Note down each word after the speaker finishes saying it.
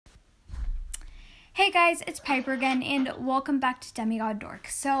Hey guys, it's Piper again, and welcome back to Demigod Dork.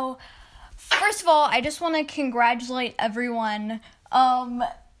 So, first of all, I just want to congratulate everyone on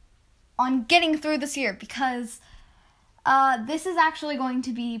getting through this year, because this is actually going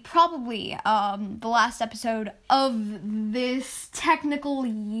to be probably the last episode of this technical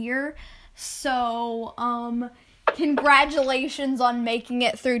year. So, congratulations on making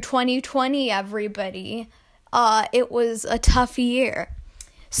it through 2020, everybody. It was a tough year.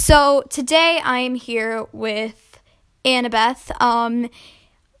 So, today I am here with Annabeth,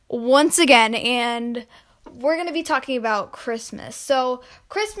 once again, and we're going to be talking about Christmas. So,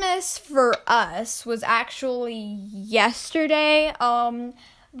 Christmas for us was actually yesterday,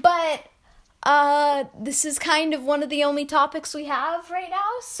 but this is kind of one of the only topics we have right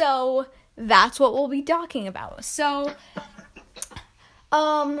now, so that's what we'll be talking about. So,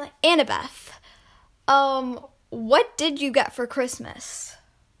 Annabeth, what did you get for Christmas?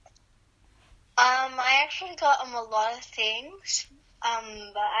 I actually got a lot of things.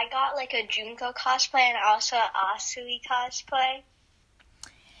 But I got like a Junko cosplay and also an Asui cosplay.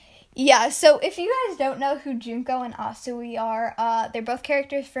 Yeah, so if you guys don't know who Junko and Asui are, they're both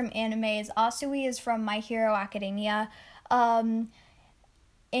characters from animes. Asui is from My Hero Academia, and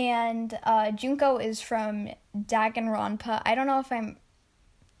Junko is from Danganronpa. I don't know if I'm...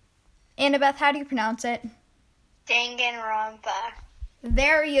 Annabeth, how do you pronounce it? Danganronpa.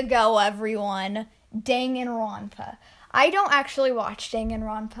 There you go, everyone. Danganronpa. I don't actually watch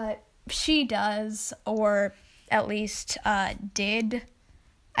Danganronpa. She does, or at least did.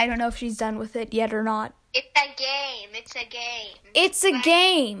 I don't know if she's done with it yet or not. It's a game. It's a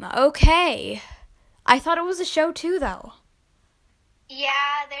game. Okay. I thought it was a show too, though. Yeah,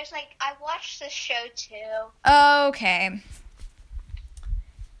 I watched the show too. Okay.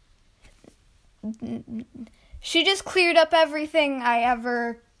 She just cleared up everything I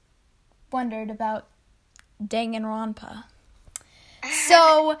ever wondered about Danganronpa.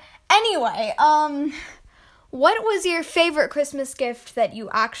 So, anyway, what was your favorite Christmas gift that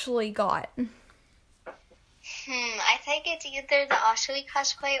you actually got? I think it's either the Asui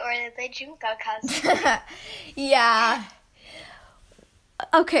cosplay or the Junko cosplay. Yeah.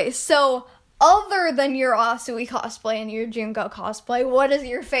 Okay, so other than your Asui cosplay and your Junko cosplay, what is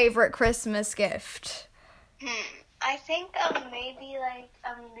your favorite Christmas gift? I think maybe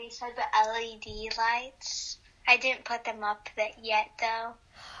they said the LED lights. I didn't put them up yet though.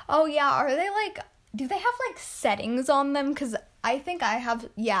 Oh yeah, are they do they have settings on them? Because I think I have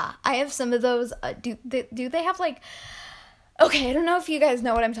some of those. Do they have okay, I don't know if you guys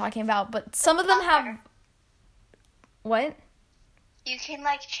know what I'm talking about, but some of them have... What? You can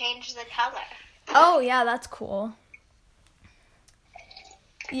change the color. Oh yeah, that's cool.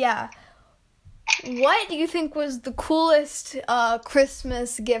 Yeah. What do you think was the coolest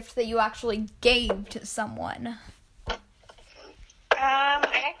Christmas gift that you actually gave to someone? I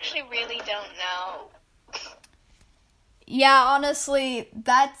actually really don't know. Yeah, honestly,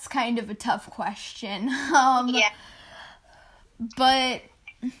 that's kind of a tough question. Yeah. But,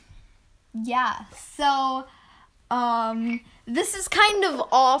 yeah, so, this is kind of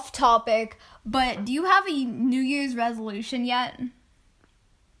off topic, but do you have a New Year's resolution yet?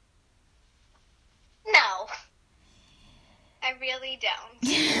 No. I really don't.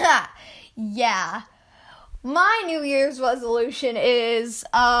 Yeah. My New Year's resolution is,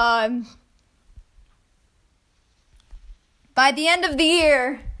 by the end of the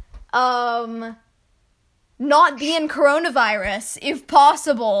year, not be in coronavirus, if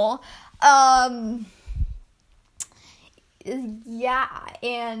possible. Yeah,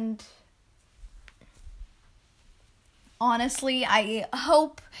 and honestly, I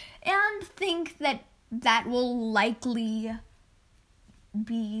hope and think that will likely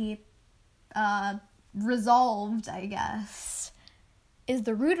be, resolved, I guess. Is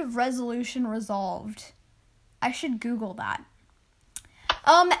the root of resolution resolved? I should Google that.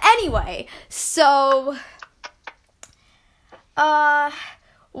 Anyway, so,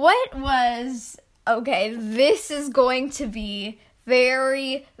 okay, this is going to be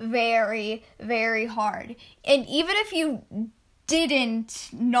very, very, very hard. And even if you didn't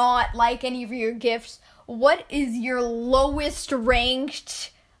not like any of your gifts, what is your lowest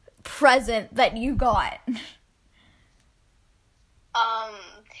ranked present that you got?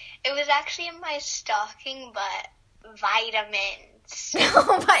 It was actually in my stocking, but vitamins.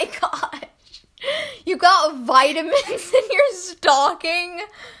 Oh my gosh. You got vitamins in your stocking?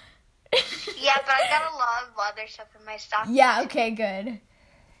 Yeah, but I got a lot of other stuff in my stocking. Yeah, okay, good.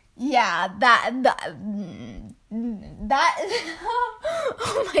 Yeah, that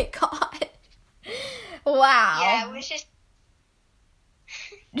oh my god. Wow. Yeah, it was just...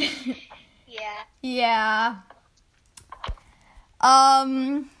 Yeah. Yeah.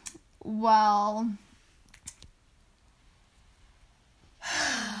 Well.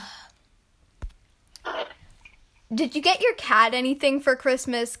 Did you get your cat anything for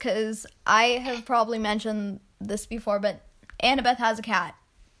Christmas? Because I have probably mentioned this before, but Annabeth has a cat.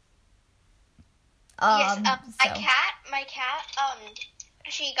 Yes, my cat,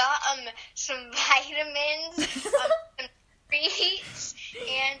 she got, some vitamins, some treats,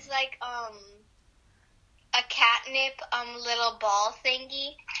 and, like, a catnip, little ball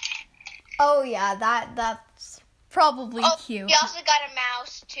thingy. Oh, yeah, that's probably cute. She also got a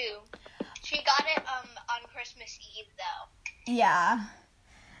mouse, too. She got it, on Christmas Eve, though. Yeah.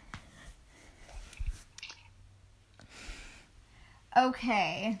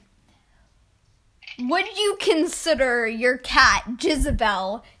 Okay. Would you consider your cat,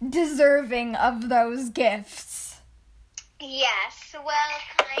 Jezebel, deserving of those gifts? Yes, well,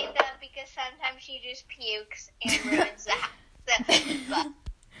 kind of, because sometimes she just pukes and ruins the house. But,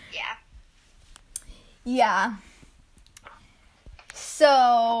 yeah. Yeah.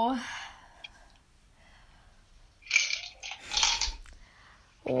 So,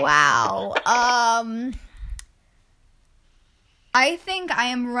 wow. I think I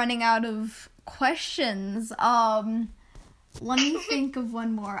am running out of questions. Let me think of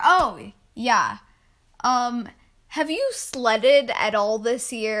one more. Oh, yeah. Have you sledded at all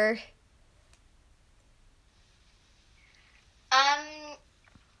this year?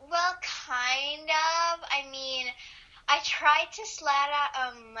 Well, kind of. I mean, I tried to sled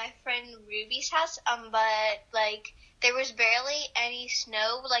at, my friend Ruby's house, but, like, there was barely any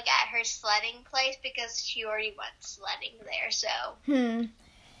snow, like, at her sledding place because she already went sledding there, so.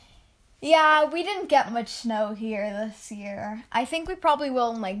 Yeah, we didn't get much snow here this year. I think we probably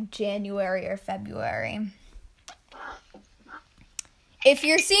will in, like, January or February. If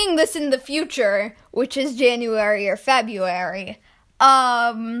you're seeing this in the future, which is January or February,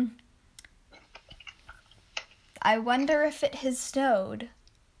 I wonder if it has snowed.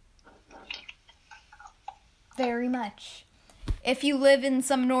 Very much. If you live in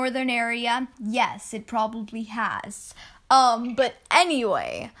some northern area, yes, it probably has. But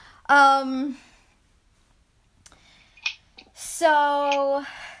anyway, so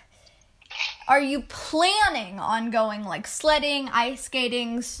are you planning on going like sledding, ice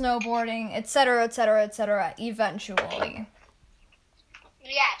skating, snowboarding, etc., etc., etc., eventually?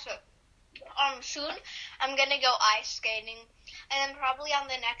 Yeah, so soon I'm gonna go ice skating, and then probably on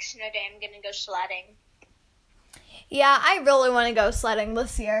the next snow day I'm gonna go sledding. Yeah, I really want to go sledding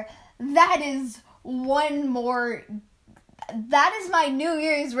this year. That is my New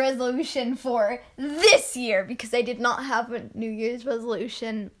Year's resolution for this year, because I did not have a New Year's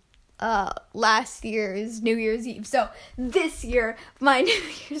resolution last year's New Year's Eve. So this year, my New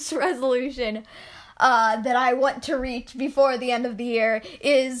Year's resolution that I want to reach before the end of the year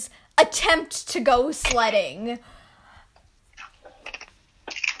is attempt to go sledding.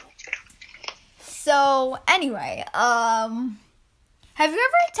 So, anyway, have you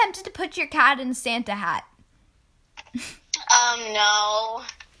ever attempted to put your cat in a Santa hat? No.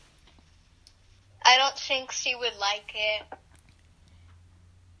 I don't think she would like it.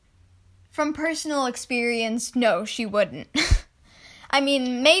 From personal experience, no, she wouldn't. I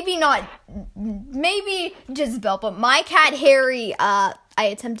mean, maybe Jezebel, but my cat Harry, I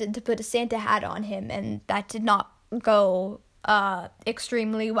attempted to put a Santa hat on him, and that did not go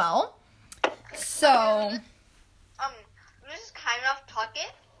extremely well. So, this is kind of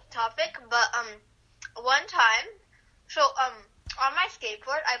topic, but one time, so on my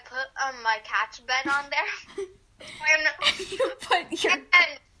skateboard, I put my cat's bed on there, and you put your...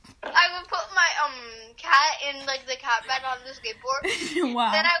 and I would put my cat in like the cat bed on the skateboard.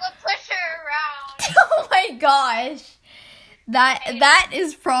 Wow. Then I would push her around. Oh my gosh, that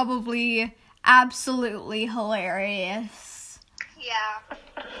is probably absolutely hilarious. Yeah.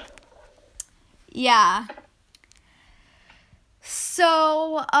 Yeah.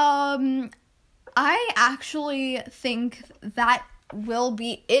 So, I actually think that will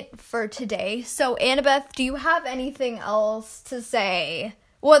be it for today. So, Annabeth, do you have anything else to say,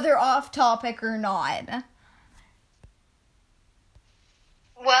 whether off topic or not?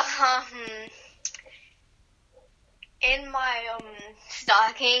 Well, in my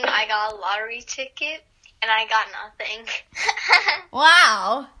stocking, I got a lottery ticket, and I got nothing.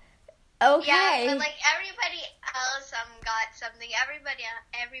 Wow. Okay. Yeah, but like everybody else got something.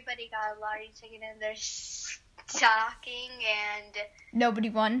 Everybody got a lottery ticket in their stocking, and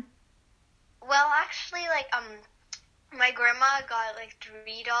nobody won. Well, actually, like my grandma got like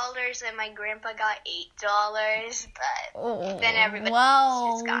 $3, and my grandpa got $8. But then everybody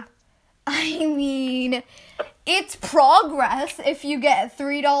else just got. I mean, it's progress if you get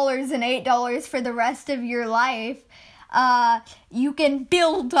 $3 and $8 for the rest of your life. You can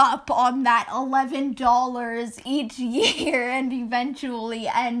build up on that $11 each year and eventually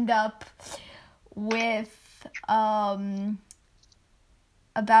end up with about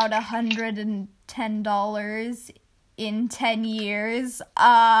 $110 in 10 years.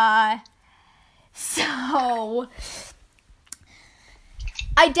 So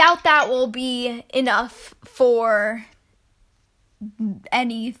I doubt that will be enough for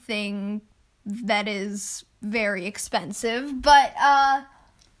anything that is very expensive, but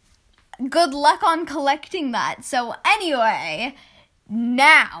good luck on collecting that. So anyway,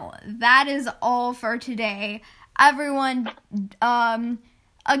 now that is all for today. Everyone,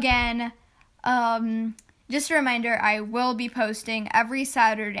 again, just a reminder, I will be posting every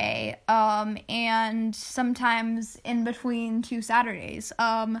Saturday, and sometimes in between 2 Saturdays.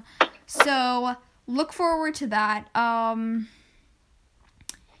 So look forward to that.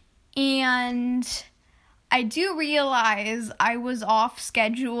 And I do realize I was off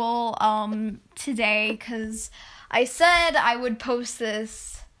schedule, today, because I said I would post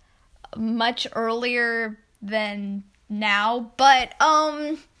this much earlier than now, but,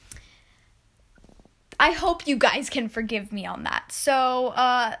 I hope you guys can forgive me on that. So,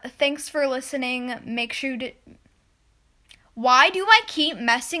 thanks for listening. Make sure to... Why do I keep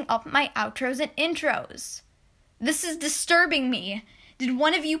messing up my outros and intros? This is disturbing me. Did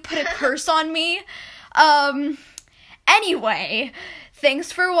one of you put a curse on me? Anyway,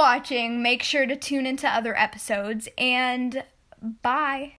 thanks for watching. Make sure to tune into other episodes, and bye.